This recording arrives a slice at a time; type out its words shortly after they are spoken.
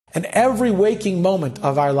And every waking moment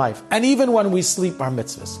of our life, and even when we sleep, are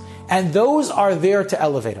mitzvahs. And those are there to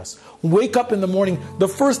elevate us. Wake up in the morning, the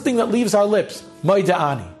first thing that leaves our lips,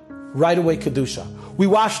 Maida'ani, right away Kedusha. We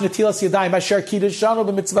wash Netilas Yadayim, Asher Kiddishanu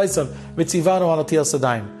b'mitzvaysav, v'tzivanu al Netilas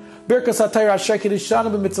Yadayim. Birkas HaTorah, Asher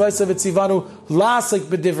Kiddishanu b'mitzvaysav, v'tzivanu lasik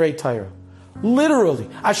b'divrei Torah. Literally,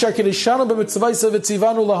 Asher Kiddishanu b'mitzvaysav,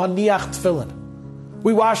 v'tzivanu lahaniach tefillin.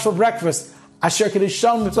 We wash for breakfast, Asher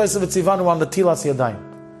Kiddishanu b'mitzvaysav, v'tzivanu al Netilas Yadayim.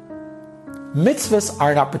 Mitzvahs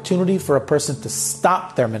are an opportunity for a person to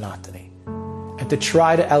stop their monotony and to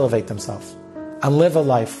try to elevate themselves and live a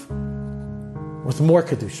life with more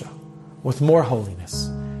Kedusha, with more holiness.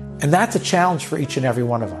 And that's a challenge for each and every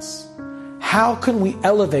one of us. How can we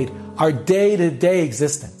elevate our day-to-day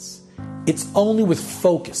existence? It's only with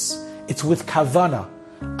focus. It's with kavana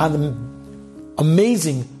on the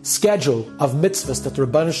amazing schedule of mitzvahs that the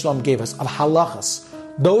Rebbeinu Shalom gave us, of halachas.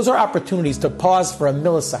 Those are opportunities to pause for a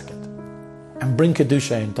millisecond and bring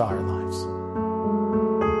Kedusha into our lives.